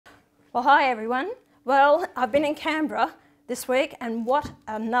Well, hi everyone. Well, I've been in Canberra this week and what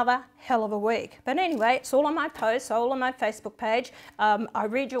another hell of a week. But anyway, it's all on my posts, all on my Facebook page. I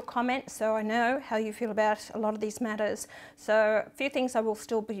read your comments so I know how you feel about a lot of these matters. So a few things I will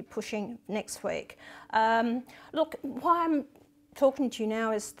still be pushing next week. Look, why I'm talking to you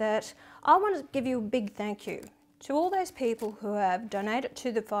now is that I want to give you a big thank you to all those people who have donated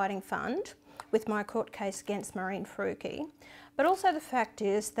to the Fighting Fund with my court case against Maureen Faruqi. But also the fact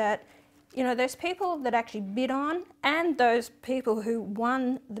is that those people that actually bid on and those people who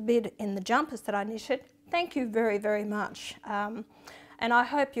won the bid in the jumpers that I knitted, thank you very, very much. And I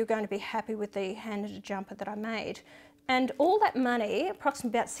hope you're going to be happy with the hand-knitted jumper that I made. And all that money,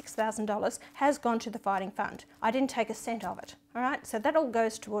 approximately about $6,000, has gone to the Fighting Fund. I didn't take a cent of it, all right? So that all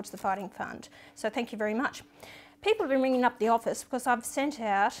goes towards the Fighting Fund. So thank you very much. People have been ringing up the office because I've sent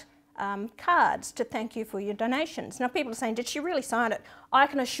out cards to thank you for your donations. Now people are saying, did she really sign it? I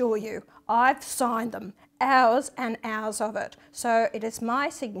can assure you, I've signed them, hours and hours of it. So it is my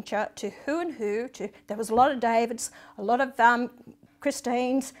signature to who and who, there was a lot of Davids, a lot of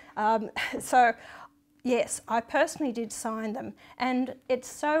Christines, so yes, I personally did sign them, and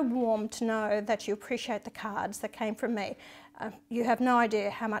it's so warm to know that you appreciate the cards that came from me. You have no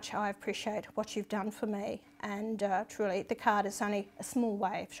idea how much I appreciate what you've done for me, and truly the card is only a small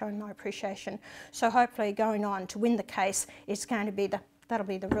way of showing my appreciation. So hopefully going on to win the case, it's going to be that'll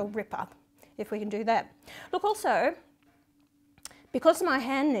be the real ripper if we can do that. Look, also, because of my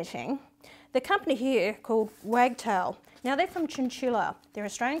hand knitting, the company here called Wagtail, now they're from Chinchilla. They're an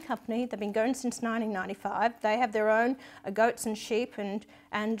Australian company. They've been going since 1995. They have their own goats and sheep,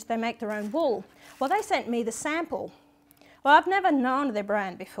 and they make their own wool. Well, they sent me the sample. Well, I've never known their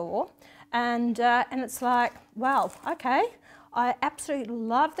brand before, and it's like, wow, okay. I absolutely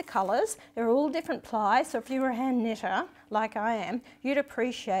love the colours. They're all different ply, so if you're a hand knitter, like I am, you'd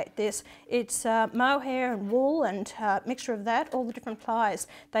appreciate this. It's mohair and wool and mixture of that, all the different plies.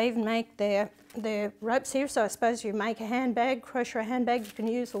 They even make their ropes here, so I suppose you make a handbag, crochet a handbag, you can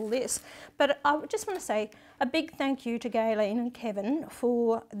use all this. But I just want to say a big thank you to Gayleen and Kevin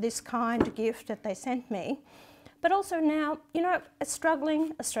for this kind gift that they sent me. But also now, a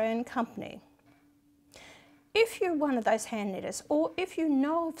struggling Australian company. If you're one of those hand knitters, or if you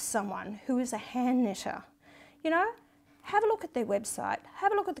know of someone who is a hand knitter, have a look at their website,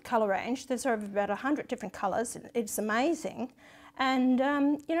 have a look at the colour range. There's over about 100 different colours. It's amazing. And,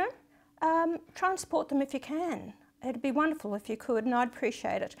 try and support them if you can. It'd be wonderful if you could, and I'd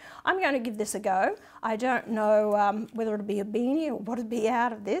appreciate it. I'm going to give this a go. I don't know whether it'll be a beanie or what it'll be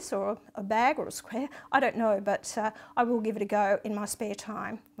out of this, or a bag or a square. I don't know, but I will give it a go in my spare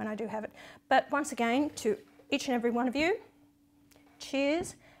time when I do have it. But once again, to each and every one of you,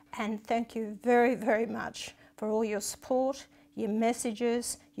 cheers, and thank you very, very much for all your support, your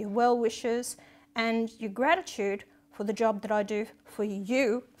messages, your well wishes, and your gratitude for the job that I do for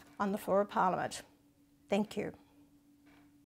you on the floor of Parliament. Thank you.